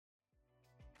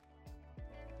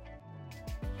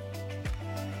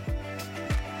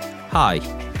Hi,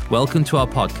 welcome to our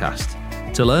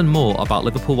podcast. To learn more about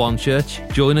Liverpool One Church,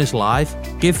 join us live,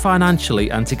 give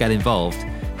financially and to get involved,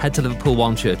 head to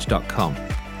liverpoolonechurch.com.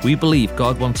 We believe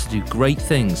God wants to do great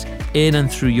things in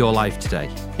and through your life today.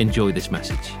 Enjoy this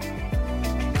message.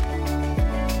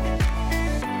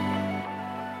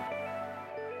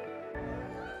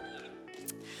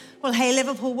 Well, hey,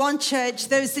 Liverpool One Church,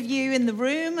 those of you in the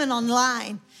room and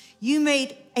online, you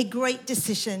made a great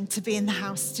decision to be in the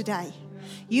house today.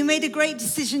 You made a great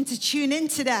decision to tune in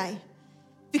today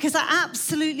because I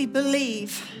absolutely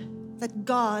believe that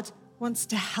God wants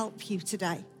to help you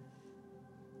today.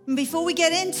 And before we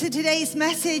get into today's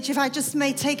message, if I just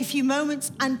may take a few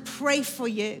moments and pray for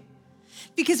you,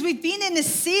 because we've been in a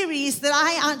series that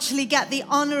I actually get the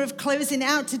honor of closing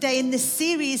out today, and this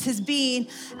series has been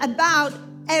about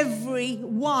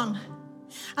everyone.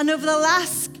 And over the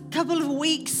last couple of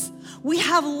weeks, we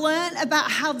have learned about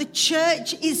how the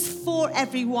church is for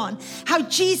everyone, how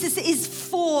Jesus is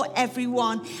for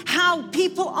everyone, how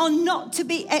people are not to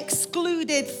be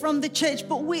excluded from the church,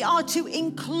 but we are to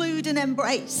include and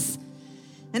embrace.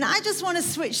 And I just want to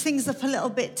switch things up a little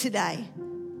bit today.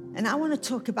 And I want to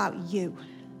talk about you.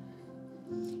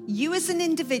 You as an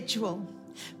individual.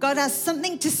 God has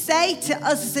something to say to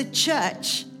us as a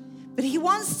church, but he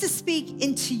wants to speak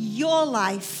into your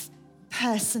life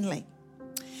personally.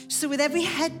 So with every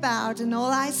head bowed and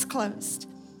all eyes closed,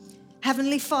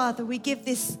 Heavenly Father, we give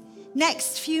this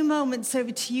next few moments over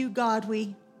to you, God.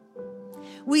 We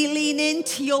lean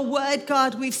into your word,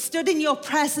 God. We've stood in your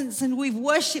presence and we've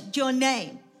worshiped your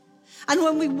name. And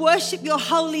when we worship your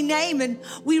holy name and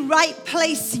we right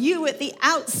place you at the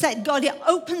outset, God, it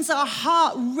opens our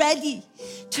heart ready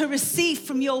to receive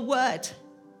from your word.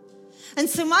 And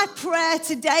so my prayer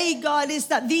today, God, is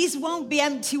that these won't be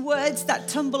empty words that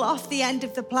tumble off the end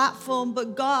of the platform,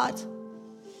 but God,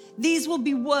 these will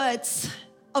be words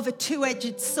of a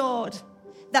two-edged sword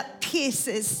that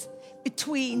pierces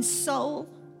between soul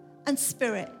and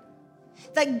spirit.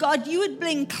 That God, you would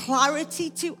bring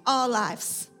clarity to our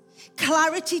lives,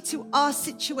 clarity to our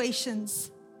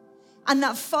situations, and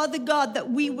that, Father God, that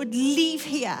we would leave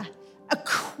here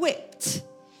equipped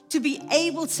to be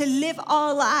able to live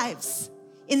our lives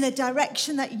in the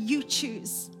direction that you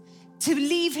choose. To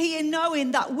leave here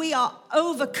knowing that we are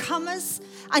overcomers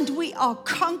and we are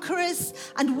conquerors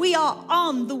and we are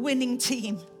on the winning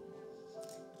team.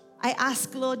 I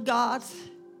ask, Lord God,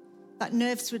 that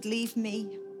nerves would leave me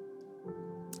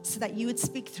so that you would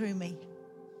speak through me.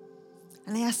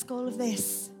 And I ask all of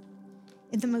this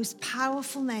in the most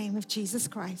powerful name of Jesus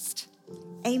Christ.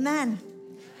 Amen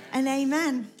and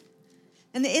amen.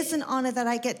 And it is an honor that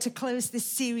I get to close this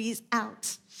series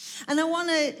out. And I want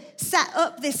to set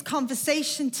up this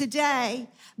conversation today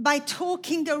by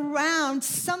talking around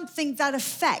something that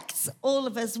affects all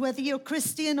of us, whether you're a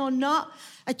Christian or not,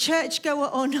 a churchgoer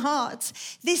or not.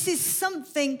 This is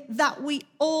something that we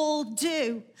all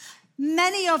do.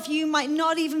 Many of you might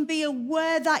not even be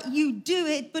aware that you do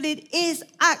it, but it is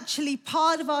actually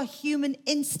part of our human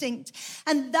instinct.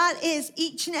 And that is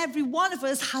each and every one of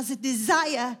us has a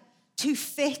desire to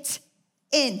fit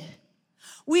in.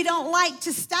 We don't like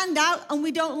to stand out and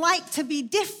we don't like to be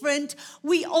different.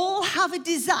 We all have a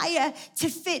desire to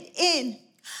fit in.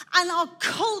 And our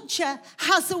culture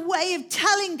has a way of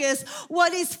telling us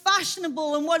what is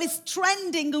fashionable and what is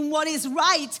trending and what is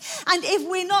right. And if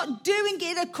we're not doing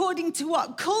it according to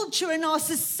what culture and our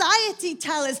society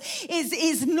tell us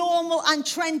is normal and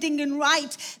trending and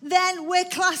right, then we're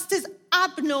classed as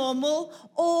abnormal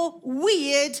or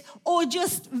weird or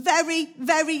just very,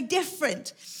 very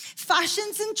different.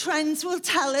 Fashions and trends will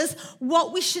tell us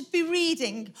what we should be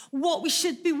reading, what we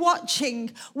should be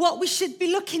watching, what we should be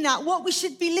looking at, what we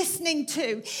should be listening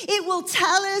to. It will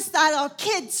tell us that our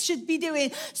kids should be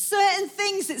doing certain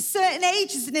things at certain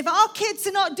ages. And if our kids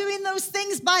are not doing those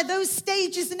things by those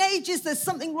stages and ages, there's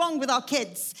something wrong with our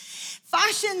kids.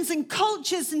 Fashions and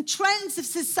cultures and trends of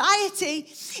society,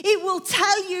 it will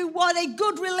tell you what a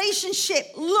good relationship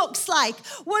looks like,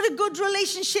 what a good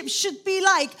relationship should be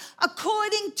like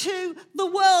according to the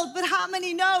world. But how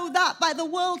many know that by the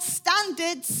world's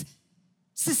standards,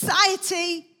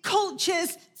 society,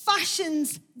 cultures,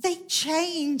 fashions, they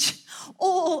change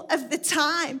all of the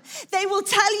time. They will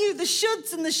tell you the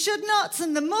shoulds and the should nots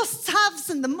and the must-haves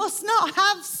and the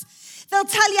must-not-haves. They'll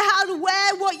tell you how to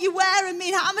wear what you wear. I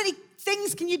mean, how many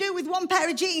things can you do with one pair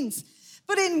of jeans?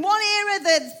 But in one era,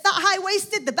 they're that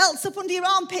high-waisted, the belt's up under your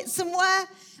armpit somewhere,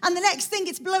 and the next thing,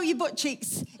 it's below your butt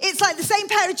cheeks. It's like the same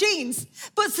pair of jeans.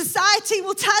 But society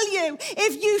will tell you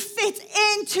if you fit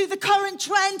into the current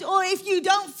trend or if you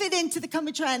don't fit into the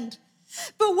current trend.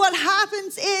 But what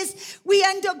happens is we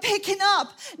end up picking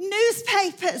up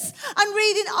newspapers and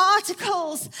reading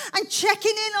articles and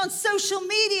checking in on social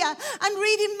media and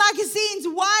reading magazines.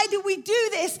 Why do we do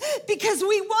this? Because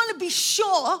we want to be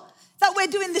sure that we're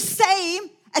doing the same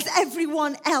as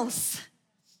everyone else.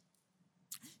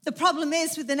 The problem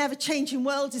is with an ever-changing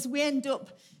world is we end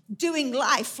up doing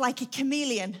life like a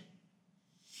chameleon.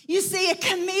 You see, a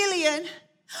chameleon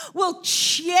will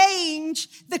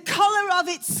change the color of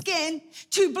its skin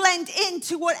to blend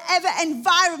into whatever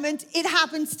environment it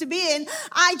happens to be in.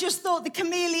 I just thought the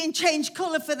chameleon changed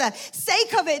color for the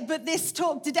sake of it, but this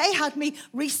talk today had me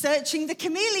researching the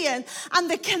chameleon.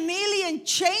 And the chameleon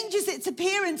changes its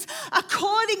appearance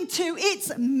according to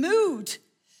its mood.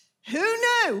 Who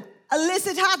knew a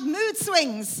lizard had mood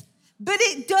swings? But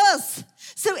it does.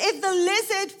 So if the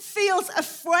lizard feels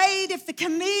afraid, if the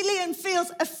chameleon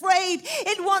feels afraid,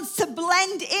 it wants to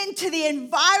blend into the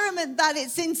environment that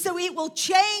it's in, so it will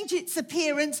change its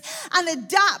appearance and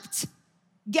adapt.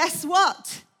 Guess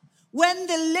what? When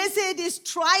the lizard is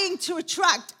trying to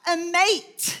attract a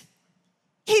mate,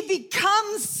 he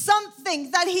becomes something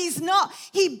that he's not.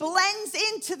 He blends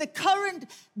into the current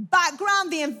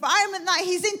background, the environment that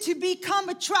he's in, to become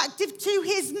attractive to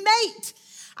his mate.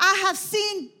 I have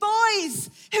seen boys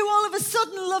who all of a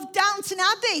sudden love Downton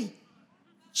Abbey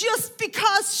just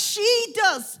because she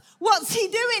does. What's he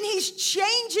doing? He's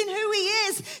changing who he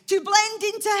is to blend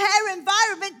into her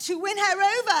environment to win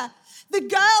her over. The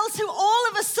girls who all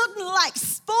of a sudden like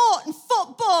sport and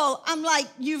football, I'm like,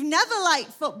 you've never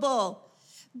liked football.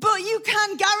 But you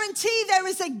can guarantee there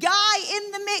is a guy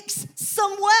in the mix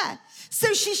somewhere.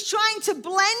 So she's trying to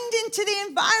blend into the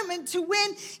environment to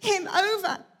win him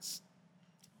over.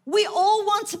 We all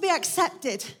want to be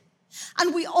accepted,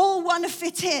 and we all want to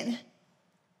fit in.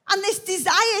 And this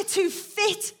desire to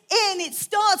fit in, it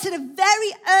starts at a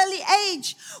very early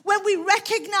age when we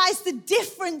recognize the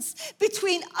difference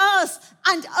between us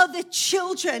and other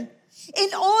children. In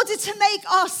order to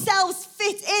make ourselves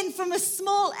fit in from a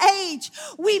small age,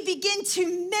 we begin to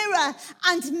mirror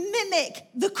and mimic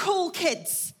the cool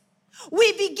kids.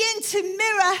 We begin to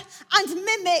mirror and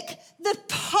mimic the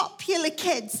popular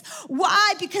kids.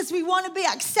 Why? Because we want to be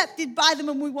accepted by them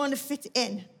and we want to fit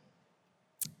in.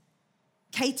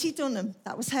 Katie Dunham,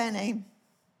 that was her name.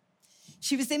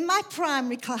 She was in my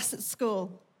primary class at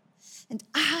school. And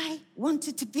I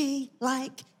wanted to be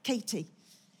like Katie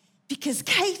because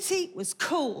Katie was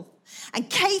cool. And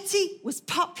Katie was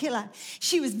popular.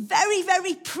 She was very,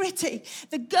 very pretty.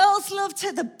 The girls loved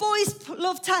her. The boys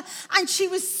loved her. And she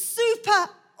was super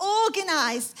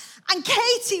organized. And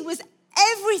Katie was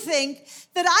everything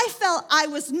that I felt I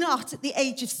was not at the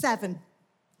age of 7.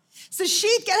 So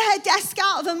she'd get her desk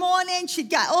out of the morning, she'd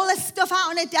get all her stuff out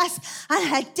on her desk, and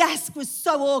her desk was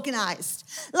so organized.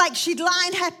 Like she'd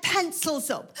line her pencils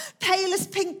up,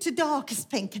 palest pink to darkest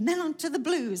pink, and then onto the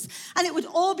blues. And it would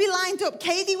all be lined up.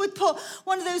 Katie would put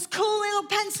one of those cool little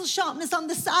pencil sharpeners on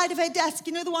the side of her desk,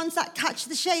 you know, the ones that catch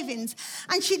the shavings.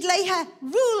 And she'd lay her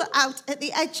ruler out at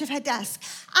the edge of her desk.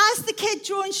 As the kid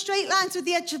drawing straight lines with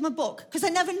the edge of my book, because I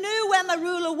never knew where my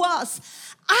ruler was,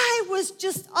 I was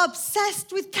just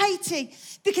obsessed with Katie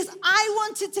because I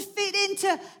wanted to fit into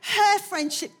her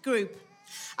friendship group.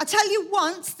 I'll tell you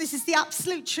once, this is the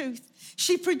absolute truth,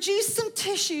 she produced some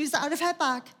tissues out of her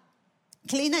bag,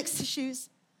 Kleenex tissues,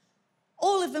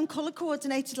 all of them color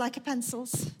coordinated like her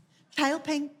pencils, pale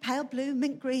pink, pale blue,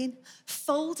 mint green,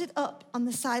 folded up on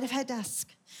the side of her desk.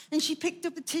 And she picked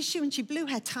up a tissue and she blew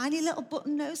her tiny little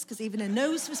button nose, because even her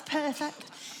nose was perfect.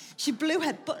 She blew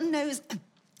her button nose.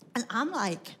 And I'm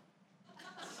like,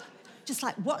 just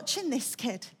like watching this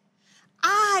kid.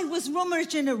 I was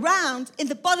rummaging around in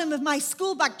the bottom of my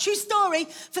school bag, true story,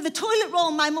 for the toilet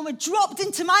roll my mum had dropped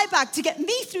into my bag to get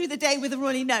me through the day with a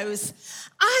runny nose.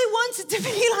 I wanted to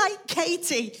be like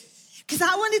Katie because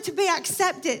I wanted to be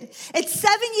accepted. At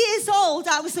 7 years old,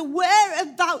 I was aware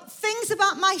about things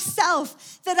about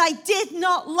myself that I did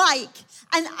not like.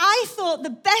 And I thought the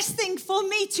best thing for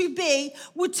me to be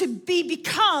would to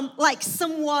become like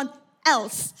someone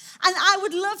else. And I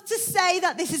would love to say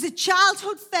that this is a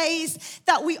childhood phase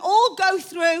that we all go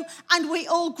through and we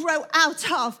all grow out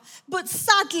of. But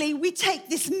sadly, we take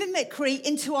this mimicry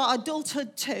into our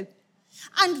adulthood too.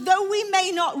 And though we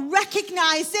may not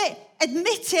recognize it,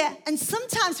 admit it, and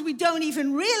sometimes we don't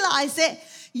even realize it,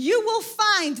 you will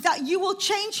find that you will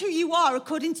change who you are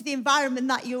according to the environment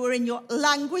that you are in. Your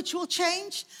language will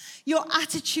change, your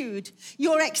attitude,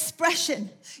 your expression.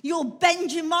 You'll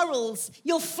bend your morals,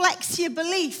 you'll flex your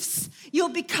beliefs. You'll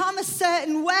become a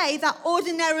certain way that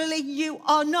ordinarily you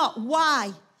are not.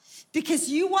 Why? because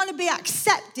you want to be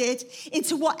accepted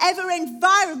into whatever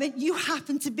environment you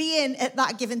happen to be in at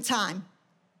that given time.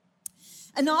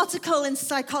 An article in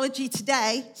Psychology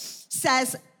Today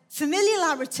says,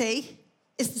 familiarity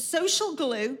is the social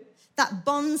glue that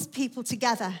bonds people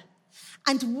together.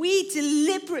 And we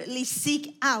deliberately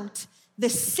seek out the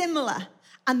similar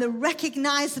and the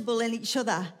recognizable in each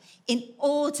other in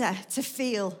order to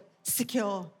feel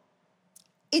secure.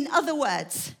 In other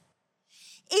words,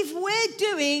 if we're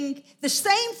doing the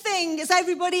same thing as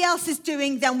everybody else is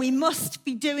doing, then we must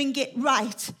be doing it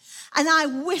right. And I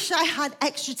wish I had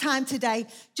extra time today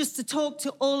just to talk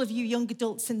to all of you young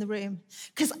adults in the room.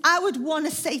 Because I would want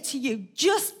to say to you,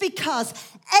 just because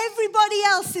everybody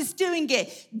else is doing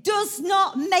it does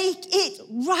not make it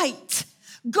right.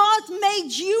 God made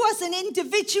you as an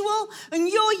individual, and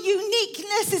your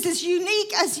uniqueness is as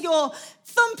unique as your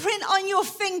thumbprint on your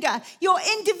finger. Your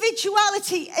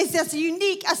individuality is as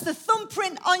unique as the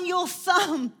thumbprint on your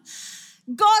thumb.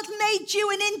 God made you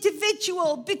an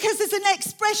individual because there's an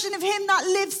expression of him that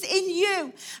lives in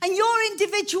you. And your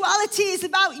individuality is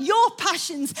about your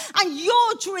passions and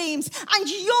your dreams and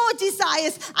your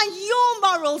desires and your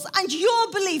morals and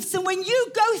your beliefs. And when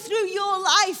you go through your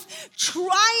life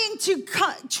trying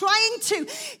to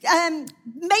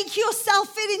make yourself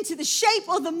fit into the shape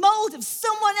or the mold of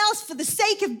someone else for the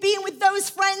sake of being with those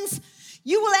friends,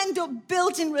 you will end up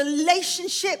building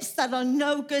relationships that are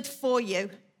no good for you.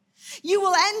 You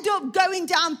will end up going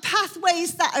down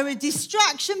pathways that are a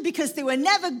distraction because they were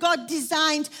never God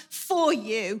designed for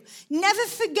you. Never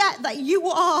forget that you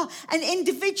are an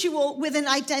individual with an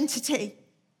identity.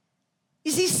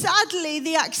 You see, sadly,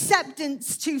 the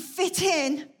acceptance to fit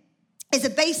in is a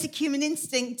basic human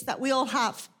instinct that we all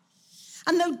have.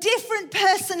 And though different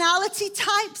personality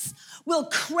types will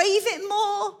crave it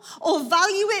more or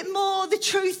value it more, the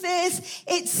truth is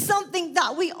it's something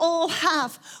that we all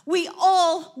have. We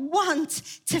all want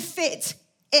to fit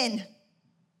in.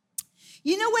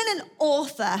 You know, when an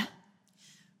author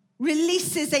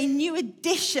releases a new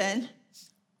edition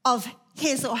of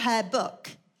his or her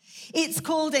book, it's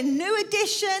called a new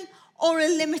edition or a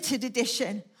limited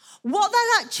edition. What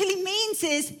that actually means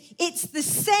is it's the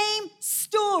same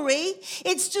story,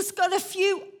 it's just got a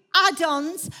few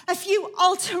add-ons, a few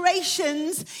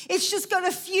alterations. It's just got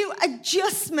a few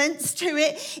adjustments to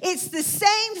it. It's the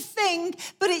same thing,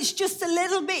 but it's just a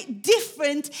little bit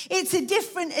different. It's a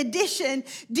different edition.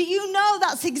 Do you know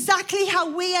that's exactly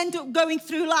how we end up going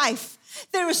through life?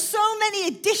 There are so many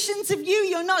editions of you,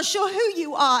 you're not sure who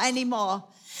you are anymore.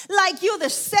 Like you're the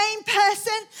same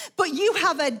person, but you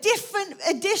have a different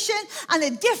edition and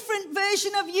a different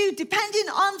version of you depending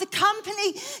on the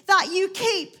company that you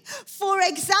keep. For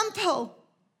example,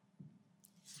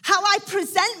 how I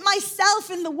present myself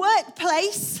in the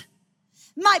workplace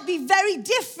might be very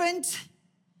different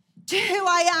to who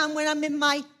I am when I'm in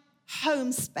my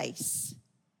home space.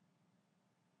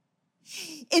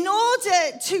 In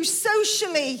order to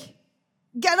socially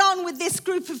get on with this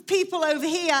group of people over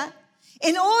here,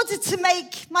 in order to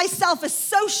make myself a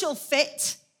social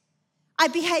fit, I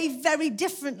behave very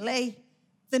differently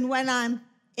than when I'm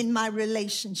in my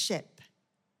relationship.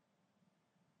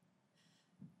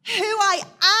 Who I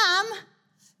am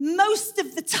most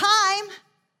of the time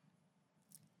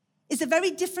is a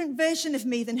very different version of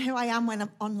me than who I am when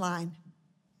I'm online.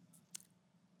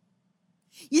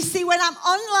 You see, when I'm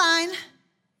online,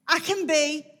 I can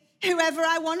be whoever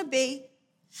I want to be,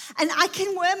 and I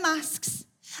can wear masks,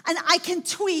 and I can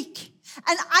tweak,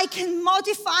 and I can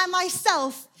modify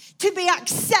myself to be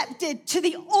accepted to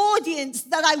the audience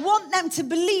that I want them to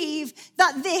believe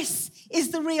that this is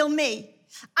the real me.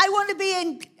 I want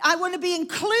to be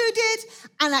included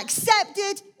and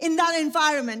accepted in that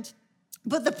environment.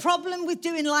 But the problem with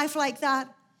doing life like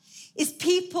that is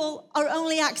people are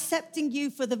only accepting you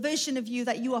for the version of you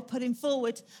that you are putting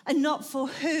forward and not for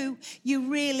who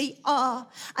you really are.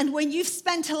 And when you've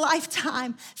spent a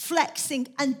lifetime flexing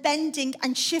and bending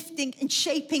and shifting and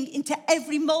shaping into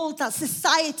every mold that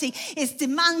society is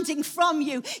demanding from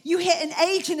you, you hit an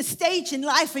age and a stage in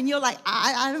life and you're like,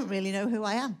 I don't really know who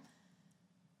I am.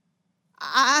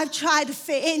 I've tried to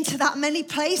fit into that many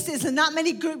places and that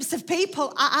many groups of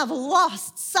people. I've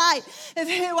lost sight of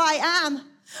who I am.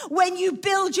 When you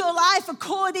build your life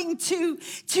according to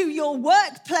your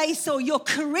workplace or your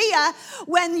career,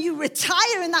 when you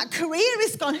retire and that career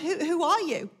is gone, who are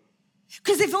you?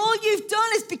 Because if all you've done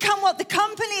is become what the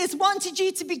company has wanted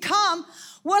you to become,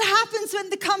 what happens when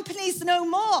the company's no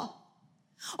more?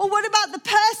 Or what about the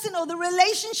person or the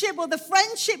relationship or the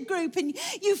friendship group and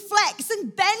you flex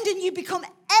and bend and you become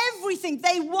everything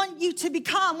they want you to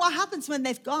become? What happens when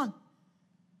they've gone?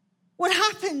 What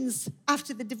happens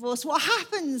after the divorce? What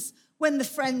happens when the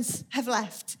friends have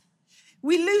left?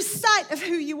 We lose sight of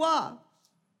who you are.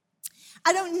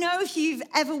 I don't know if you've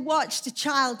ever watched a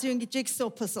child doing a jigsaw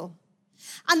puzzle,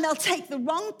 and they'll take the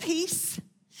wrong piece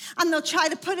and they'll try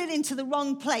to put it into the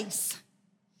wrong place.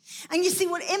 And you see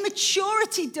what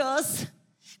immaturity does,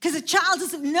 because a child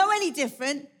doesn't know any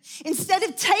different, instead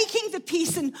of taking the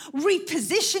piece and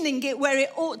repositioning it where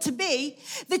it ought to be,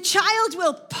 the child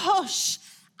will push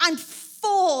and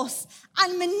force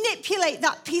and manipulate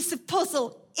that piece of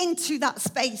puzzle into that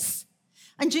space.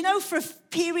 And you know, for a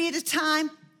period of time,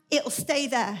 it'll stay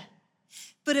there.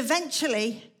 But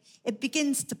eventually, it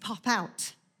begins to pop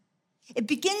out. It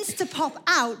begins to pop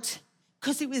out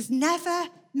because it was never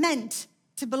meant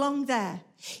to belong there.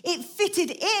 It fitted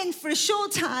in for a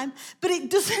short time, but it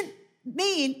doesn't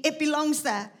mean it belongs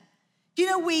there. You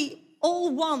know, we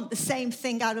all want the same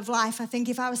thing out of life. I think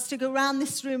if I was to go around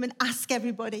this room and ask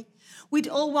everybody, we'd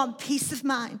all want peace of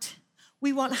mind.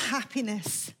 We want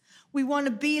happiness. We want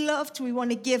to be loved, we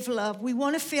want to give love, we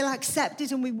want to feel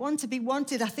accepted, and we want to be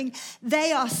wanted. I think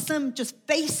they are some just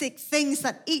basic things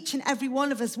that each and every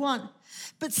one of us want.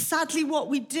 But sadly, what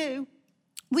we do,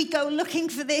 we go looking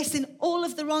for this in all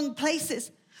of the wrong places.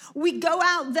 We go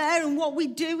out there, and what we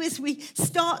do is we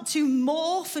start to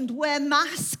morph and wear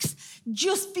masks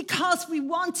just because we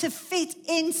want to fit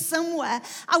in somewhere.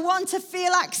 I want to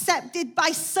feel accepted by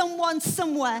someone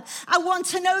somewhere. I want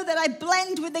to know that I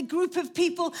blend with a group of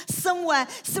people somewhere.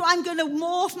 So I'm going to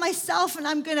morph myself and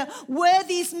I'm going to wear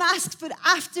these masks. But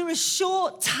after a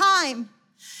short time,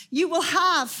 you will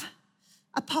have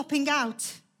a popping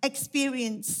out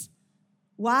experience.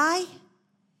 Why?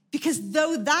 Because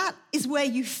though that is where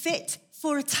you fit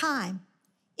for a time,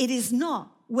 it is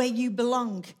not where you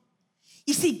belong.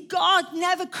 You see, God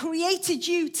never created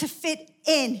you to fit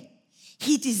in.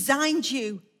 He designed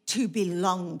you to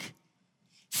belong.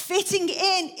 Fitting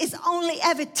in is only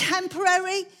ever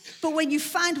temporary, but when you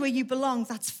find where you belong,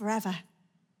 that's forever.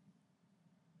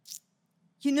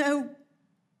 You know,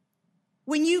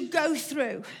 when you go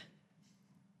through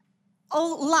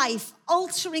life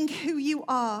altering who you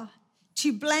are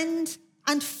to blend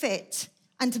and fit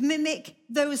and mimic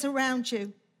those around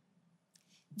you,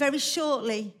 very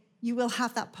shortly, you will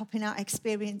have that popping out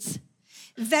experience.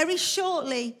 Very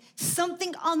shortly,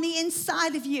 something on the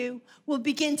inside of you will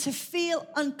begin to feel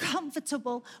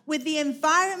uncomfortable with the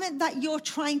environment that you're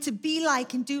trying to be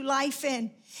like and do life in,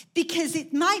 because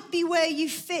it might be where you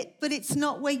fit, but it's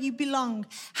not where you belong.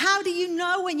 How do you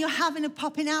know when you're having a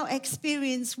popping out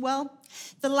experience? Well,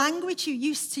 the language you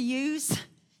used to use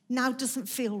now doesn't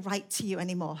feel right to you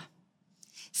anymore.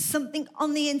 Something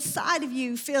on the inside of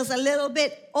you feels a little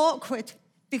bit awkward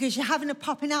because you're having a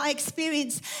popping out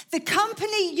experience. The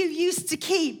company you used to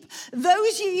keep,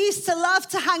 those you used to love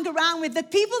to hang around with, the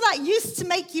people that used to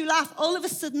make you laugh, all of a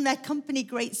sudden their company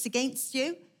grates against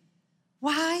you.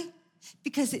 Why?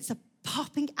 Because it's a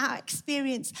popping out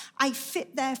experience. I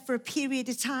fit there for a period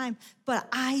of time, but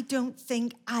I don't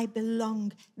think I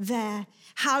belong there.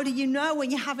 How do you know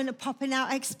when you're having a popping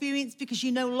out experience? Because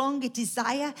you no longer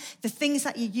desire the things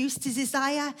that you used to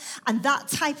desire. And that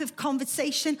type of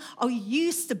conversation, or you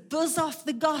used to buzz off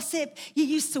the gossip, you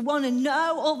used to want to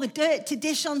know all the dirt to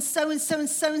dish on so-and-so and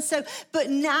so-and-so,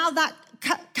 but now that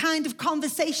kind of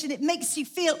conversation, it makes you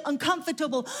feel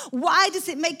uncomfortable. Why does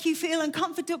it make you feel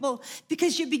uncomfortable?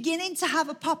 Because you're beginning to have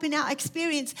a popping out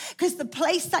experience, because the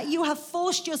place that you have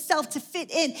forced yourself to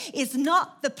fit in is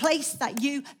not the place that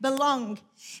you belong.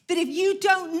 But if you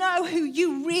don't know who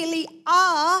you really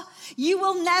are, you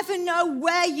will never know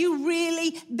where you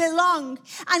really belong.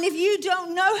 And if you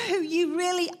don't know who you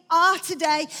really are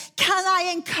today, can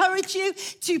I encourage you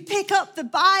to pick up the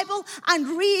Bible and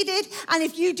read it? And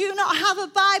if you do not have a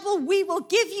Bible, we will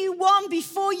give you one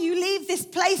before you leave this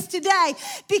place today.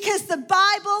 Because the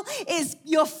Bible is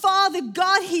your Father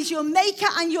God. He's your maker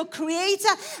and your creator.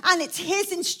 And it's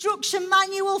his instruction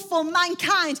manual for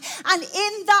mankind. And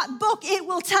in that book, it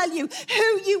will tell you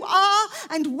who you are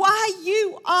and why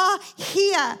you are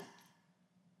here.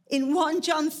 In 1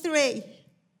 John 3,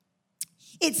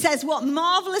 it says, what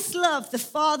marvelous love the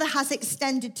Father has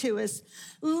extended to us.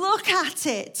 Look at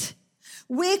it.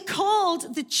 We're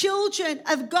called the children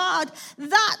of God.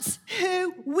 That's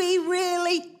who we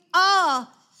really are.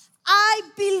 I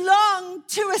belong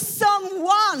to a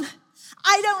someone.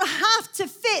 I don't have to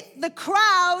fit the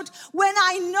crowd when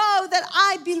I know that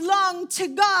I belong to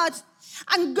God.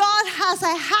 And God has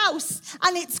a house,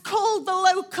 and it's called the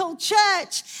local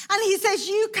church. And he says,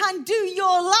 you can do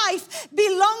your life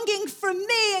belonging from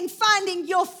me and finding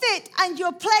your fit and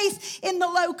your place in the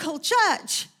local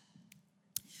church.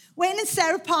 Wayne and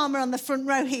Sarah Palmer on the front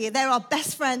row here, they're our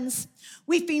best friends.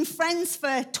 We've been friends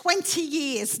for 20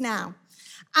 years now.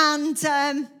 And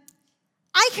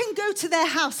I can go to their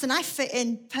house and I fit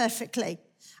in perfectly.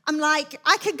 I'm like,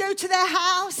 I could go to their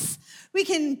house. We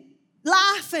can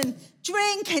laugh and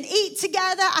drink and eat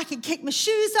together. I can kick my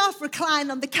shoes off,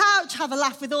 recline on the couch, have a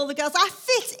laugh with all the girls. I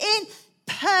fit in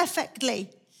perfectly.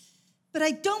 But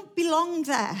I don't belong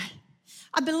there.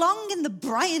 I belong in the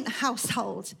Bryant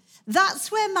household.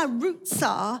 That's where my roots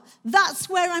are. That's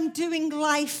where I'm doing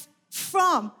life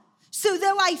from. So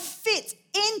though I fit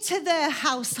into their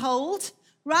household,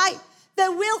 right,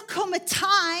 there will come a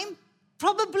time,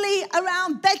 probably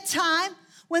around bedtime,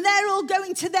 when they're all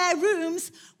going to their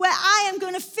rooms, where I am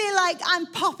going to feel like I'm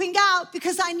popping out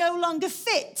because I no longer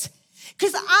fit.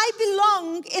 Because I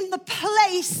belong in the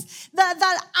place that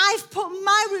I've put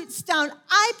my roots down.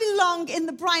 I belong in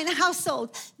the Bryant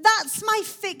household. That's my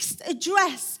fixed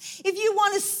address. If you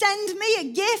want to send me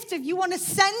a gift, if you want to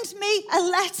send me a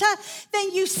letter,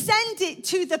 then you send it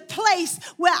to the place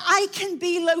where I can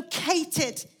be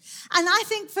located. And I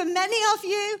think for many of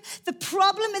you, the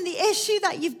problem and the issue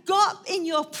that you've got in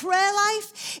your prayer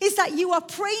life is that you are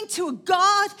praying to a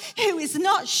God who is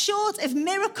not short of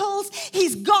miracles.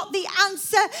 He's got the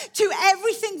answer to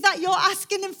everything that you're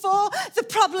asking him for. The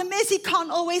problem is he can't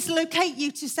always locate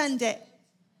you to send it.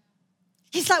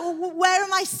 He's like, well, where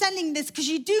am I sending this? Because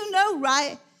you do know,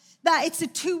 right, that it's a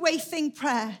two-way thing,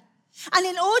 prayer. And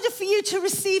in order for you to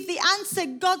receive the answer,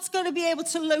 God's got to be able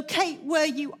to locate where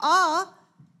you are.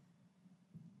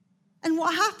 And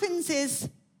what happens is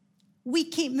we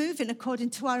keep moving according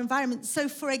to our environment. So,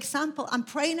 for example, I'm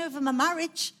praying over my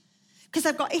marriage because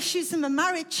I've got issues in my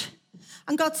marriage.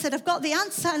 And God said, I've got the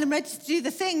answer and I'm ready to do the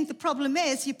thing. The problem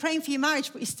is you're praying for your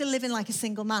marriage, but you're still living like a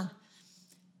single man.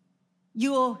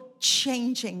 You're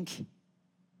changing.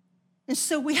 And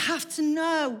so we have to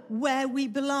know where we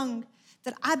belong.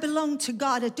 That I belong to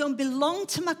God. I don't belong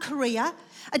to my career.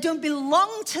 I don't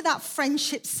belong to that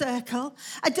friendship circle.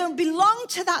 I don't belong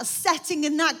to that setting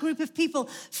and that group of people.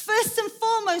 First and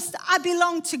foremost, I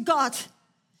belong to God.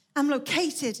 I'm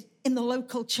located in the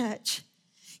local church.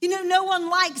 You know, no one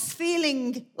likes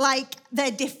feeling like they're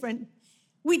different.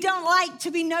 We don't like to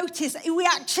be noticed.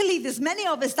 There's many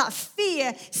of us that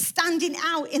fear standing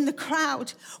out in the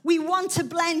crowd. We want to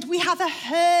blend. We have a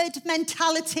herd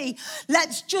mentality.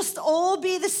 Let's just all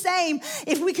be the same.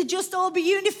 If we could just all be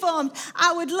uniformed,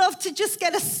 I would love to just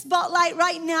get a spotlight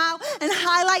right now and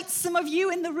highlight some of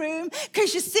you in the room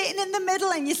because you're sitting in the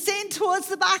middle and you're sitting towards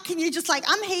the back and you're just like,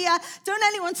 I'm here. Don't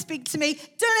anyone speak to me.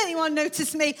 Don't anyone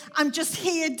notice me. I'm just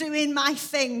here doing my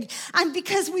thing. And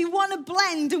because we want to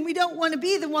blend and we don't want to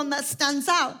be the one that stands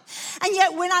out. And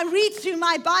yet when I read through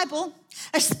my Bible,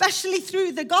 especially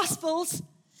through the Gospels,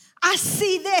 I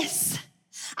see this.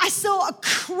 I saw a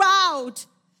crowd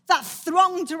that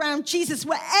thronged around Jesus.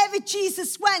 Wherever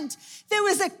Jesus went, there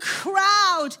was a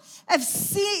crowd of a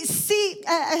sea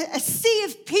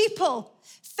of people,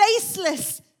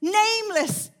 faceless,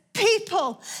 nameless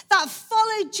people that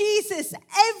followed Jesus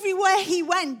everywhere he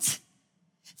went.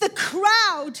 The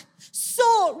crowd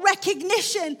sought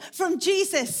recognition from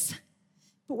Jesus.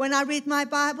 But when I read my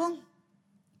Bible,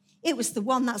 it was the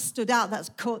one that stood out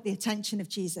that caught the attention of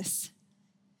Jesus.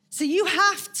 So you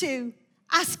have to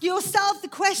ask yourself the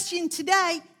question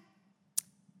today,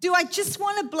 do I just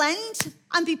want to blend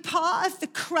and be part of the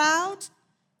crowd,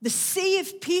 the sea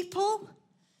of people?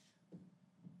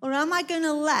 Or am I going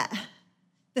to let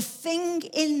the thing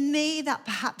in me that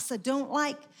perhaps I don't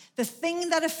like, the thing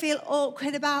that I feel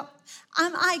awkward about,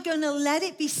 am I going to let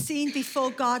it be seen before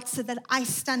God so that I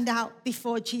stand out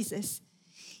before Jesus?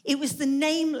 It was the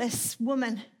nameless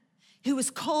woman who was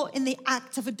caught in the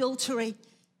act of adultery,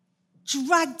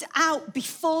 dragged out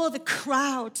before the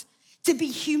crowd to be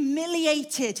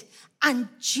humiliated and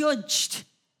judged.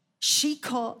 She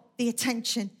caught the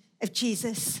attention of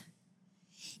Jesus.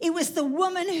 It was the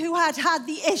woman who had had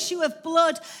the issue of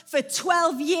blood for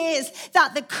 12 years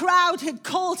that the crowd had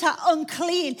called her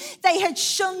unclean. They had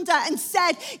shunned her and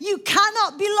said, you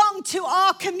cannot belong to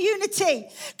our community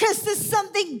because there's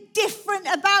something different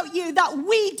about you that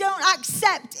we don't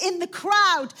accept in the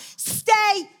crowd.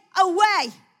 Stay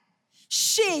away.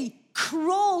 She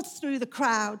crawled through the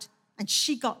crowd and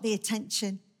she got the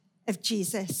attention of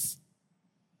Jesus.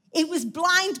 It was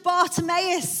blind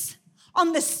Bartimaeus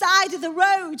on the side of the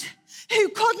road who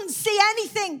couldn't see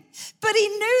anything, but he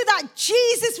knew that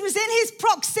Jesus was in his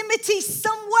proximity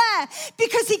somewhere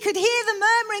because he could hear the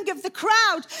murmuring of the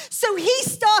crowd. So he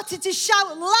started to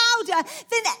shout louder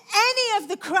than any of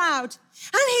the crowd.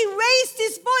 And he raised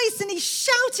his voice and he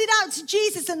shouted out to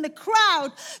Jesus, and the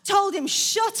crowd told him,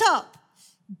 shut up,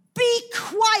 be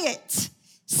quiet,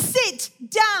 sit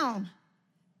down.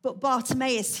 But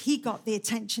Bartimaeus, he got the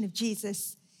attention of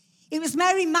Jesus. It was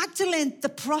Mary Magdalene, the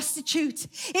prostitute.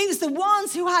 It was the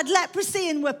ones who had leprosy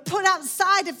and were put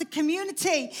outside of the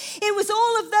community. It was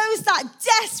all of those that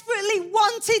desperately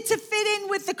wanted to fit in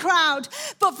with the crowd.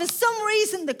 But for some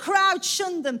reason, the crowd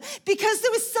shunned them because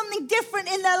there was something different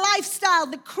in their lifestyle.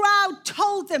 The crowd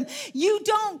told them, you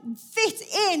don't fit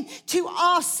in to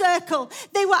our circle.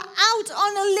 They were out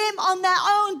on a limb on their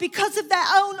own because of their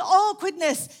own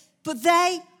awkwardness. But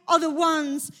they are the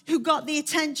ones who got the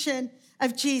attention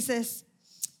of Jesus.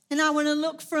 And I want to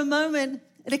look for a moment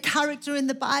at a character in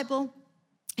the Bible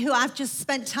who I've just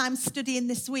spent time studying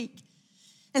this week.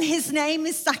 And his name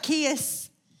is Zacchaeus.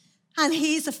 And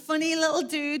he's a funny little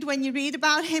dude. When you read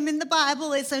about him in the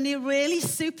Bible, it's only a really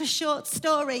super short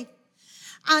story.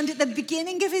 And at the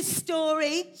beginning of his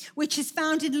story, which is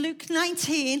found in Luke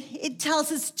 19, it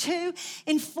tells us two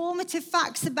informative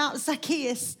facts about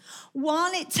Zacchaeus.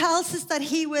 One, it tells us that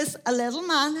he was a little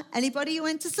man. Anybody who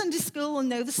went to Sunday school will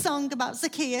know the song about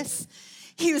Zacchaeus.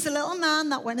 He was a little man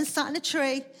that went and sat in a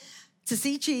tree to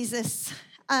see Jesus.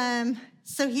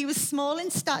 So he was small in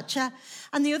stature.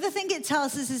 And the other thing it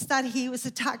tells us is that he was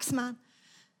a tax man.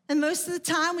 And most of the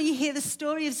time when you hear the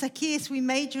story of Zacchaeus, we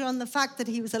major on the fact that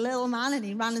he was a little man and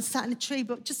he ran and sat in a tree.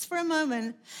 But just for a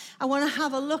moment, I want to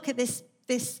have a look at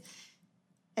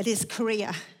at his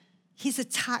career. He's a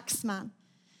tax man.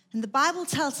 And the Bible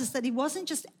tells us that he wasn't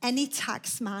just any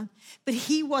tax man, but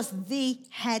he was the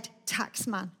head tax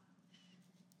man.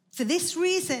 For this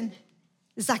reason,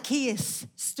 Zacchaeus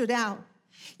stood out.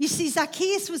 You see,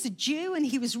 Zacchaeus was a Jew and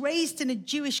he was raised in a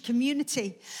Jewish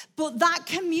community. But that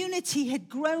community had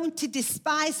grown to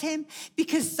despise him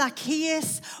because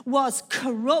Zacchaeus was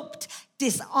corrupt,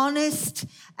 dishonest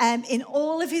in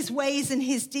all of his ways and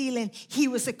his dealing. He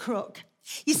was a crook.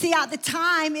 You see, at the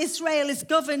time, Israel is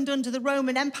governed under the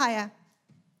Roman Empire.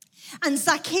 And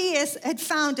Zacchaeus had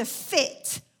found a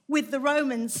fit with the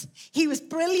Romans. He was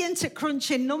brilliant at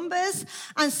crunching numbers,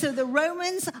 and so the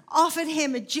Romans offered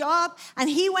him a job, and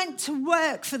he went to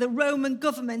work for the Roman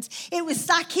government. It was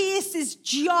Zacchaeus'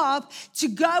 job to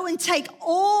go and take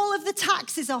all of the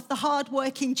taxes off the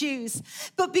hardworking Jews.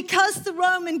 But because the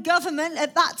Roman government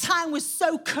at that time was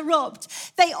so corrupt,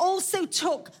 they also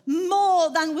took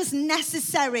more than was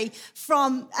necessary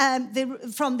from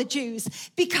the Jews,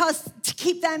 because to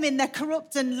keep them in their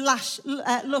corrupt and lush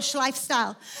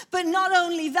lifestyle. But not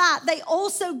only that, they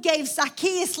also gave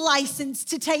Zacchaeus license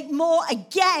to take more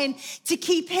again to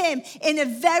keep him in a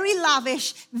very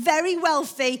lavish, very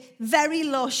wealthy, very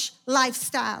lush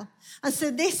lifestyle. And so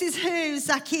this is who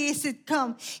Zacchaeus had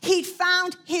come. He'd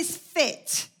found his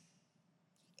fit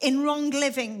in wrong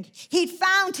living. He'd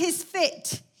found his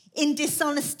fit in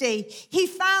dishonesty. He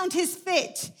found his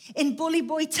fit in bully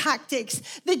boy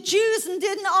tactics. The Jews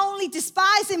didn't only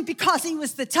despise him because he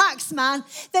was the tax man,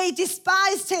 they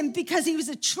despised him because he was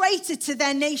a traitor to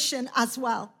their nation as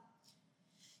well.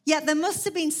 Yet there must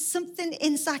have been something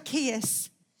in Zacchaeus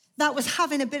that was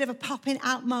having a bit of a popping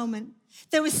out moment.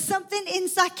 There was something in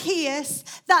Zacchaeus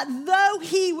that though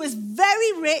he was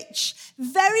very rich,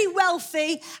 very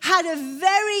wealthy, had a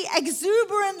very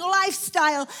exuberant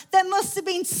lifestyle, there must have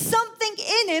been something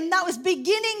in him that was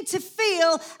beginning to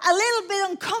feel a little bit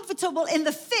uncomfortable in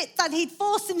the fit that he'd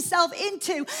forced himself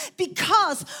into,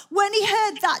 because when he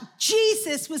heard that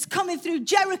Jesus was coming through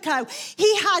Jericho,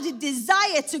 he had a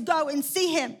desire to go and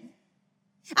see him.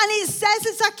 And it says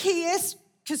of Zacchaeus,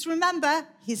 because remember,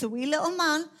 he's a wee little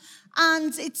man,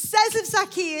 and it says of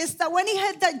Zacchaeus that when he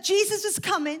heard that Jesus was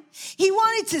coming, he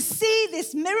wanted to see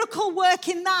this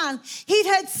miracle-working man. He'd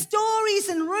heard stories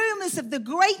and rumors of the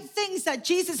great things that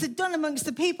Jesus had done amongst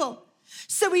the people.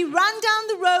 So he ran down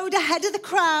the road ahead of the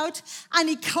crowd and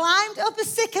he climbed up a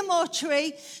sycamore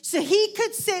tree so he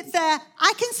could sit there.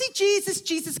 I can see Jesus,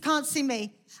 Jesus can't see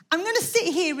me. I'm going to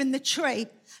sit here in the tree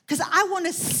because I want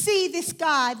to see this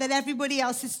guy that everybody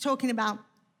else is talking about.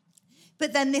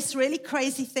 But then this really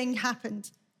crazy thing happened.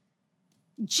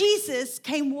 Jesus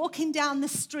came walking down the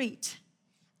street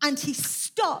and he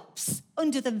stops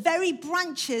under the very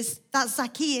branches that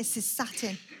Zacchaeus is sat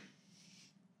in.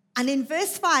 And in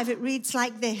verse 5, it reads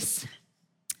like this.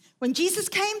 When Jesus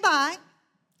came by,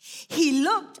 he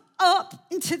looked up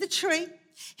into the tree.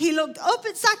 He looked up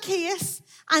at Zacchaeus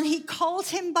and he called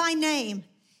him by name.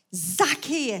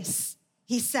 Zacchaeus,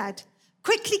 he said,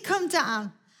 quickly come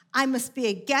down. I must be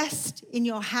a guest in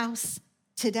your house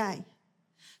today.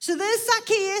 So there's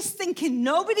Zacchaeus thinking,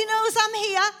 nobody knows I'm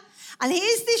here. And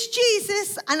here's this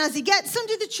Jesus. And as he gets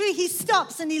under the tree, he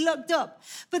stops and he looked up.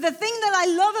 But the thing that I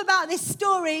love about this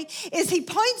story is he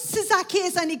points to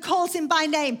Zacchaeus and he calls him by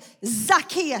name,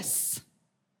 Zacchaeus.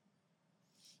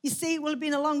 You see, it will have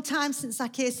been a long time since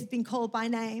Zacchaeus had been called by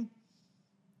name,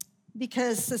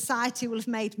 because society will have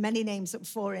made many names up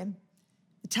for him.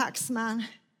 The tax man,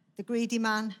 the greedy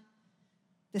man,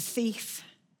 the thief,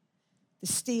 the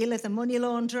stealer, the money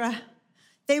launderer.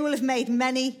 They will have made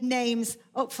many names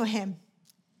up for him.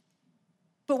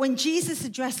 But when Jesus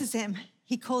addresses him,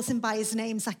 he calls him by his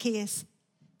name, Zacchaeus,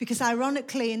 because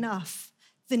ironically enough,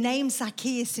 the name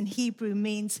Zacchaeus in Hebrew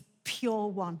means pure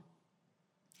one.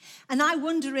 And I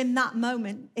wonder in that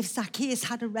moment if Zacchaeus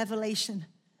had a revelation.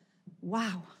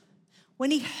 Wow.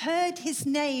 When he heard his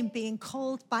name being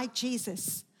called by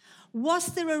Jesus, was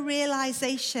there a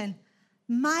realization,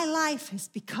 my life has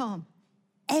become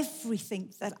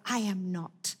everything that I am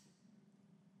not?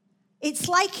 It's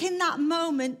like in that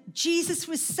moment, Jesus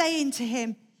was saying to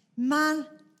him, man,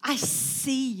 I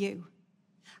see you.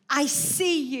 I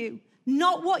see you.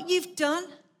 Not what you've done,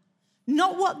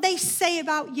 not what they say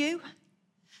about you,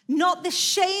 not the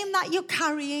shame that you're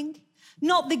carrying,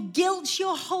 not the guilt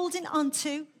you're holding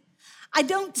onto. I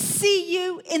don't see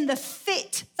you in the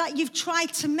fit that you've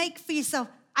tried to make for yourself.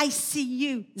 I see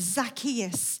you,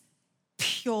 Zacchaeus,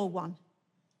 pure one.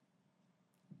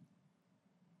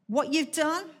 What you've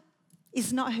done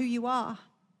is not who you are.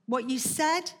 What you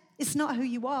said is not who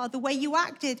you are. The way you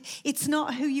acted, it's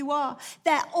not who you are.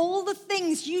 They're all the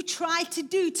things you try to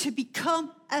do to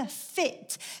become a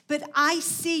fit. But I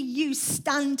see you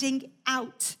standing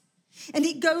out. And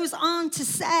it goes on to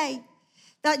say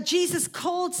that Jesus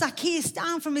called Zacchaeus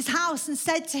down from his house and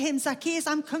said to him, Zacchaeus,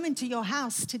 I'm coming to your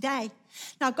house today.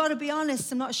 Now, I've got to be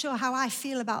honest, I'm not sure how I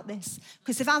feel about this.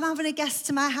 Because if I'm having a guest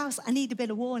to my house, I need a bit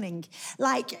of warning.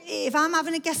 Like, if I'm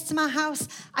having a guest to my house,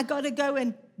 I got to go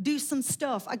and do some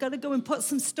stuff. I got to go and put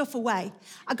some stuff away.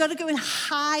 I got to go and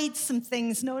hide some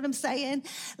things, know what I'm saying?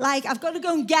 Like, I've got to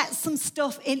go and get some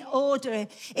stuff in order.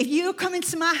 If you come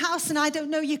into my house and I don't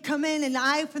know you come in and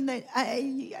I open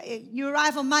you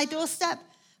arrive on my doorstep,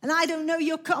 and I don't know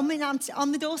you're coming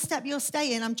on the doorstep, you're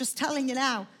staying. I'm just telling you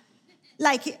now.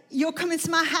 Like, you're coming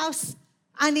to my house,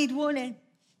 I need warning.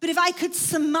 But if I could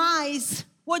surmise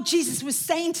what Jesus was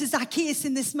saying to Zacchaeus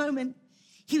in this moment,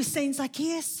 he was saying,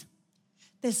 Zacchaeus,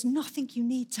 there's nothing you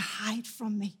need to hide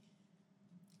from me.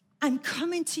 I'm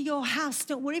coming to your house.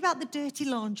 Don't worry about the dirty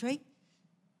laundry.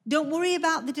 Don't worry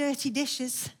about the dirty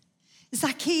dishes.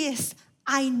 Zacchaeus,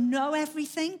 I know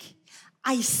everything.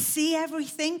 I see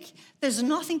everything. There's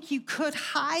nothing you could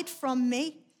hide from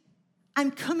me. I'm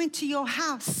coming to your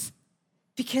house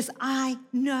because I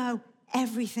know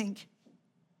everything.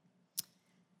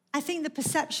 I think the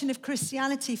perception of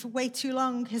Christianity for way too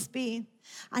long has been,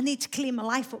 I need to clean my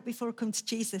life up before I come to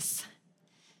Jesus.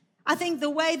 I think the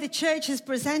way the church has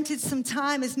presented some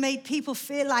time has made people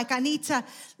feel like I need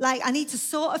to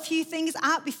sort a few things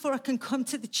out before I can come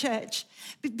to the church.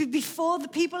 Before the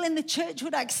people in the church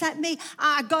would accept me,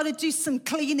 I got to do some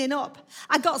cleaning up.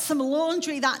 I got some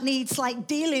laundry that needs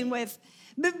dealing with.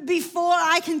 Before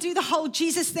I can do the whole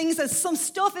Jesus things, there's some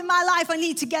stuff in my life I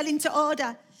need to get into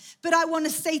order. But I want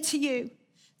to say to you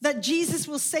that Jesus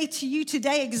will say to you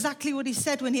today exactly what he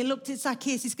said when he looked at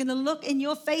Zacchaeus. He's going to look in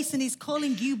your face and he's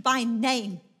calling you by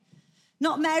name.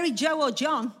 Not Mary, Joe, or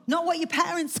John. Not what your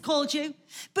parents called you,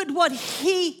 but what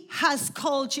he has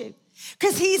called you.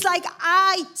 Because he's like,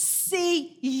 I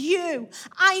see you.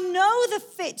 I know the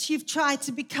fit you've tried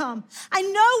to become. I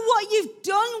know what you've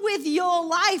done with your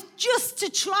life just to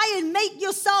try and make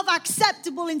yourself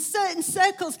acceptable in certain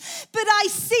circles. But I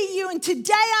see you, and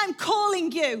today I'm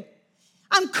calling you.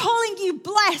 I'm calling you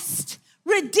blessed,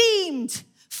 redeemed,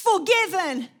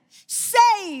 forgiven,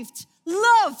 saved,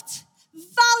 loved,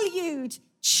 valued,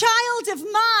 child of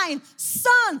mine,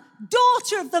 son,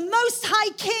 daughter of the Most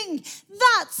High King.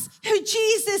 That's who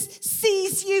Jesus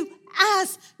sees you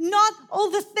as, not all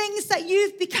the things that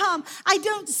you've become. I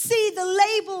don't see the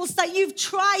labels that you've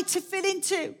tried to fit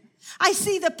into. I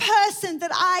see the person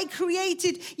that I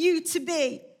created you to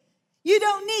be. You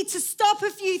don't need to stop a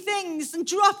few things and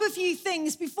drop a few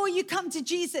things before you come to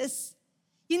Jesus.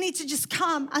 You need to just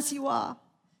come as you are.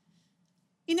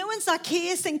 You know, when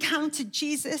Zacchaeus encountered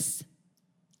Jesus,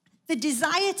 the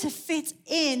desire to fit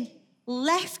in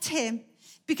left him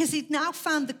because he'd now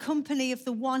found the company of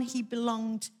the one he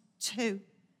belonged to.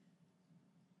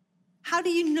 How do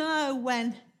you know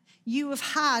when you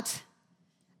have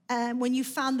when you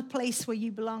found the place where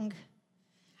you belong?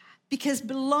 Because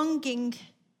belonging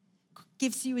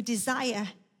gives you a desire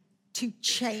to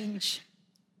change.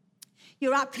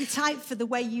 Your appetite for the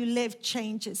way you live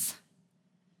changes.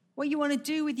 What you want to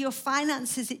do with your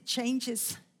finances, it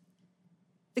changes.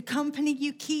 The company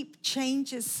you keep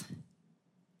changes.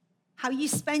 How you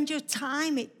spend your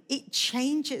time, it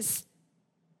changes.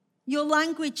 your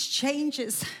language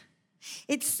changes.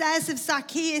 It says of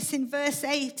Zacchaeus in verse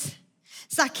 8,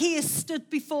 Zacchaeus stood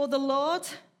before the Lord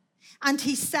and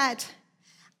he said,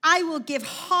 I will give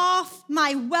half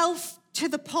my wealth to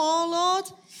the poor, Lord.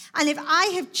 And if I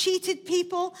have cheated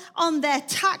people on their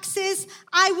taxes,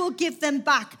 I will give them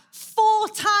back 4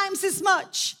 times as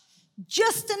much.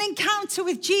 Just an encounter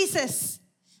with Jesus.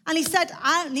 And he said,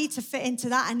 I don't need to fit into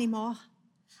that anymore.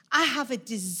 I have a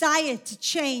desire to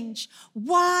change.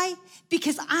 Why?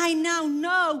 Because I now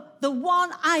know the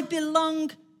one I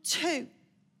belong to.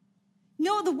 You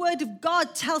know what the word of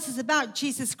God tells us about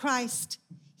Jesus Christ?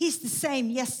 He's the same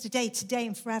yesterday, today,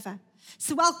 and forever.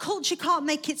 So while culture can't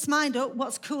make its mind up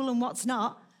what's cool and what's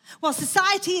not, while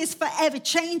society is forever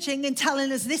changing and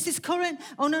telling us this is current,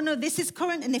 oh no, this is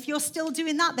current, and if you're still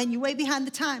doing that, then you're way behind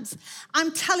the times.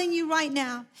 I'm telling you right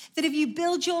now that if you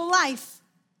build your life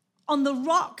on the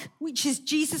rock, which is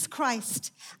Jesus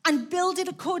Christ, and build it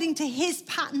according to his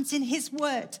patterns in his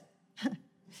word,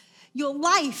 your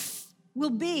life will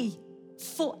be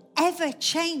forever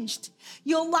changed.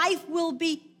 Your life will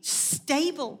be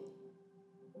stable.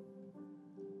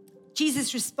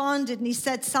 Jesus responded and he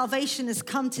said, salvation has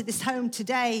come to this home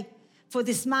today, for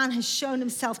this man has shown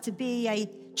himself to be a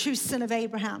true son of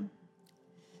Abraham.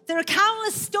 There are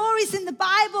countless stories in the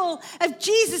Bible of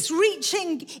Jesus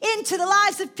reaching into the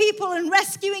lives of people and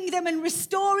rescuing them and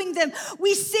restoring them.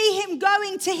 We see him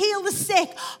going to heal the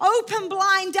sick, open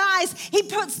blind eyes. He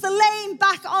puts the lame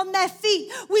back on their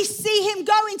feet. We see him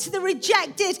going to the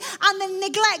rejected and the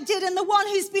neglected and the one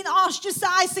who's been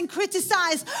ostracized and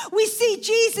criticized. We see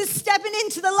Jesus stepping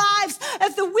into the lives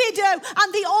of the widow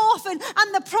and the orphan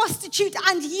and the prostitute,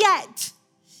 and yet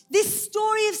this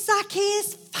story of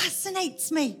Zacchaeus fascinates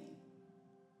me.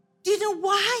 Do you know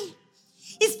why?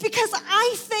 It's because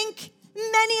I think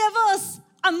many of us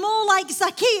are more like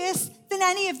Zacchaeus than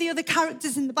any of the other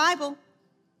characters in the Bible.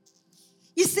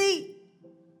 You see,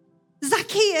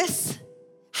 Zacchaeus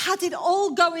had it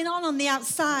all going on the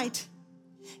outside.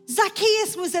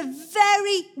 Zacchaeus was a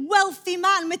very wealthy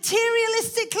man.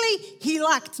 Materialistically, he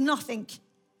lacked nothing.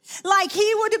 Like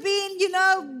he would have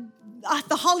been, at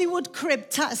the Hollywood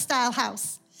crib style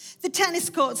house. The tennis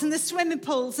courts and the swimming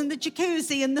pools and the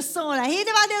jacuzzi and the sauna. He'd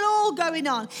have had it all going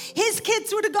on. His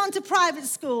kids would have gone to private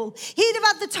school. He'd have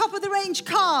had the top of the range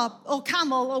car or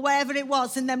camel or wherever it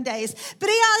was in them days. But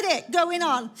he had it going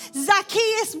on.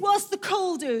 Zacchaeus was the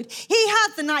cool dude. He had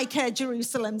the Nike Air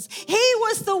Jerusalems. He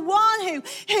was the one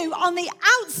who on the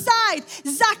outside,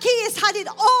 Zacchaeus had it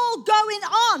all going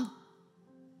on.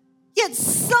 Yet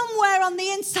somewhere on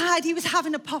the inside, he was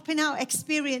having a popping out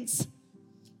experience.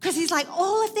 Because he's like,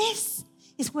 all of this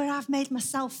is where I've made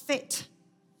myself fit.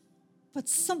 But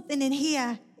something in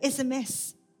here is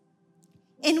amiss.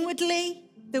 Inwardly,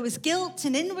 there was guilt,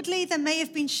 and inwardly, there may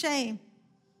have been shame.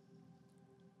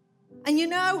 And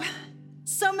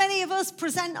so many of us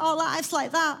present our lives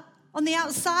like that. On the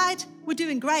outside, we're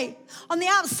doing great. On the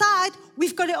outside,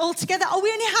 we've got it all together. Oh,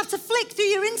 we only have to flick through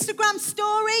your Instagram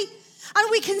story and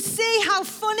we can see how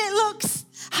fun it looks,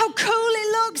 how cool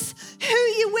it looks, who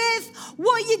you're with,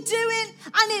 what you're doing,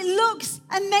 and it looks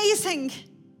amazing.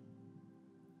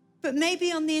 But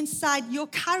maybe on the inside, you're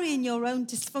carrying your own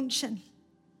dysfunction.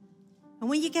 And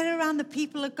when you get around the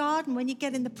people of God and when you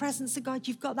get in the presence of God,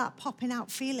 you've got that popping out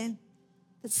feeling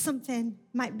that something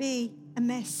might be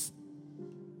amiss.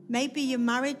 Maybe your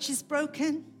marriage is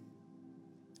broken,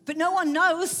 but no one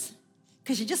knows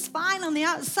because you're just fine on the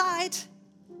outside.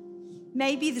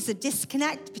 Maybe there's a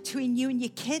disconnect between you and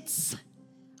your kids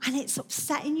and it's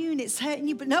upsetting you and it's hurting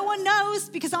you, but no one knows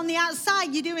because on the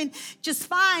outside you're doing just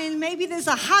fine. Maybe there's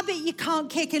a habit you can't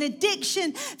kick, an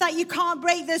addiction that you can't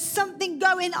break. There's something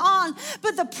going on.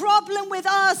 But the problem with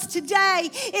us today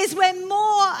is we're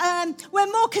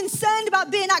more concerned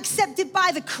about being accepted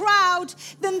by the crowd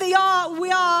than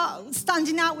we are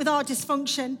standing out with our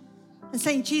dysfunction and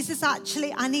saying, Jesus,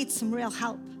 actually, I need some real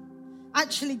help.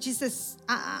 Actually, Jesus,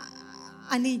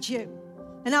 I need you.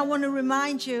 And I want to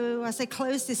remind you as I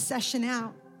close this session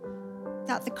out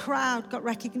that the crowd got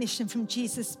recognition from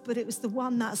Jesus, but it was the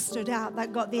one that stood out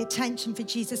that got the attention for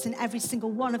Jesus, and every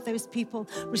single one of those people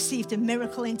received a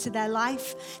miracle into their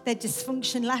life. Their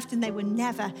dysfunction left and they were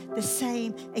never the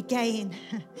same again.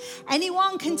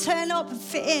 Anyone can turn up and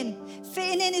fit in.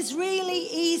 Fitting in is really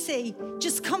easy.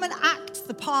 Just come and act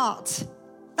the part.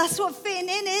 That's what fitting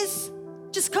in is.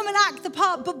 Just come and act the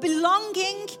part. But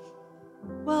belonging's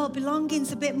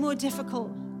a bit more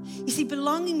difficult. You see,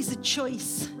 belonging is a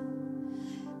choice.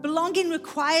 Belonging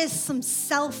requires some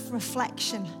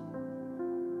self-reflection.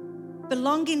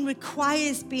 Belonging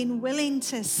requires being willing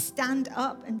to stand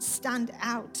up and stand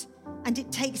out. And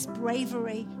it takes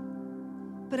bravery.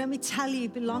 But let me tell you,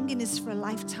 belonging is for a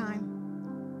lifetime.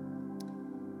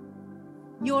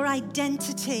 Your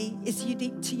identity is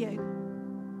unique to you.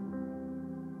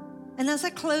 And as I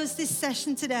close this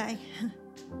session today,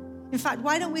 in fact,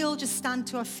 why don't we all just stand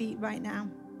to our feet right now?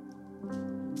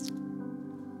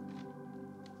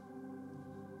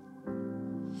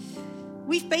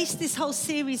 We've based this whole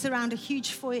series around a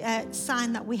huge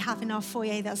sign that we have in our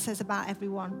foyer that says about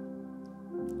everyone.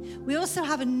 We also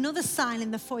have another sign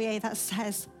in the foyer that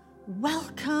says,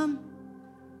 welcome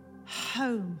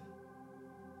home.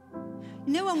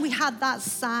 You know, when we had that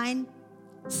sign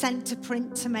sent to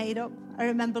print to made up, I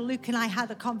remember Luke and I had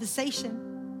a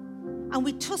conversation and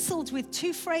we tussled with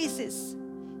two phrases.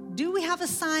 Do we have a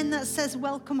sign that says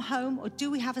welcome home, or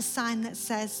do we have a sign that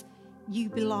says you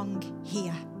belong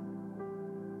here?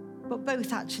 But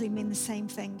both actually mean the same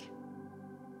thing.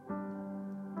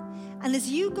 And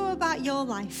as you go about your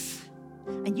life,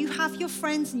 and you have your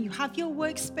friends, and you have your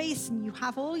workspace, and you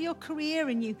have all your career,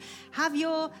 and you have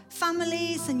your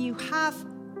families, and you have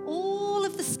all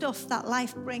of the stuff that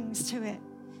life brings to it,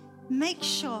 make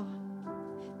sure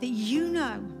that you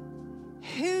know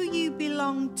who you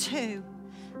belong to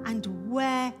and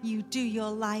where you do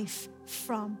your life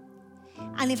from.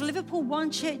 And if Liverpool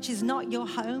One Church is not your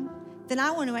home, then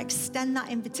I want to extend that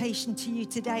invitation to you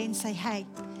today and say, hey,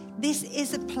 this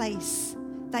is a place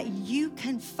that you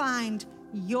can find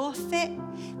your fit.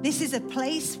 This is a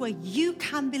place where you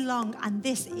can belong, and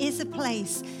this is a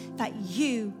place that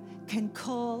you can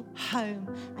call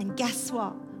home. And guess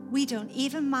what? We don't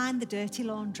even mind the dirty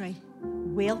laundry.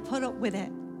 We'll put up with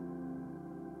it.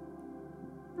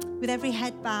 With every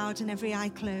head bowed and every eye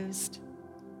closed.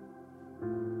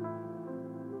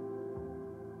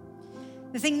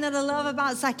 The thing that I love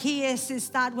about Zacchaeus is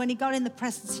that when he got in the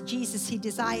presence of Jesus, he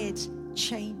desired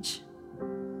change.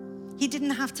 He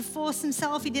didn't have to force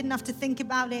himself. He didn't have to think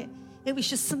about it. It was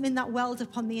just something that welled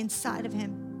up on the inside of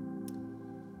him.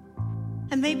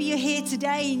 And maybe you're here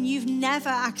today and you've never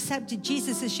accepted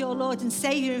Jesus as your Lord and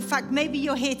Savior. In fact, maybe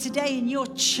you're here today and your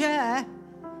chair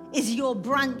is your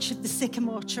branch of the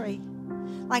sycamore tree.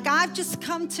 Like, I've just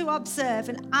come to observe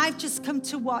and I've just come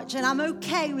to watch, and I'm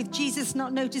okay with Jesus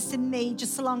not noticing me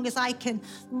just so long as I can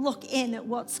look in at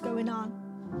what's going on.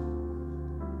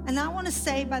 And I want to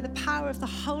say, by the power of the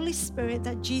Holy Spirit,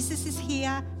 that Jesus is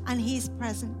here and he's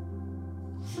present.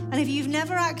 And if you've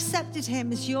never accepted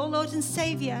him as your Lord and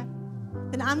Savior,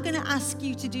 then I'm going to ask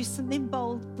you to do something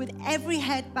bold. With every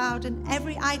head bowed and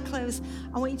every eye closed,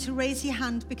 I want you to raise your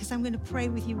hand, because I'm going to pray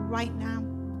with you right now.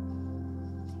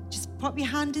 Just pop your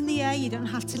hand in the air. You don't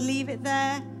have to leave it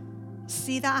there.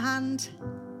 See that hand?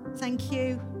 Thank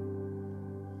you.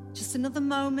 Just another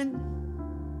moment.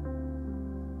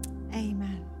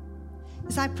 Amen.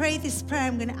 As I pray this prayer,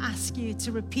 I'm going to ask you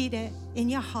to repeat it in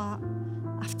your heart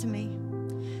after me.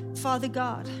 Father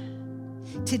God,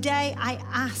 today I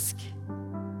ask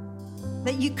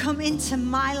that you come into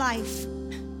my life,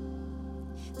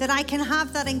 that I can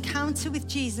have that encounter with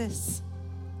Jesus.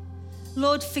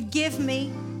 Lord, forgive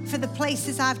me for the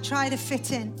places I've tried to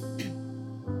fit in.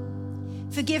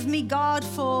 Forgive me, God,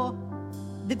 for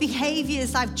the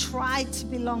behaviors I've tried to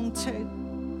belong to.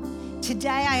 Today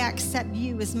I accept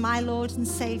you as my Lord and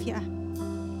Savior.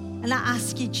 And I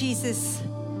ask you, Jesus,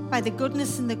 by the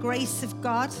goodness and the grace of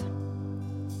God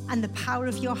and the power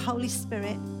of your Holy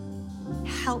Spirit,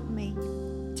 help me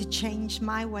to change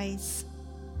my ways.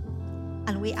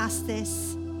 And we ask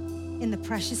this in the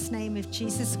precious name of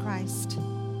Jesus Christ.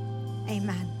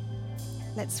 Amen.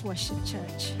 Let's worship,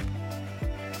 church.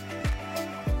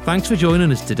 Thanks for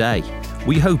joining us today.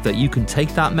 We hope that you can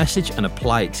take that message and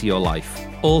apply it to your life.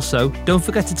 Also, don't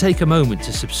forget to take a moment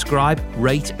to subscribe,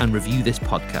 rate, and review this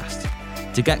podcast.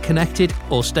 To get connected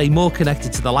or stay more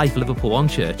connected to the life of Liverpool One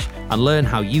Church and learn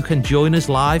how you can join us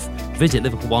live, visit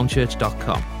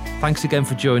liverpoolonechurch.com. Thanks again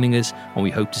for joining us, and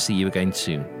we hope to see you again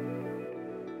soon.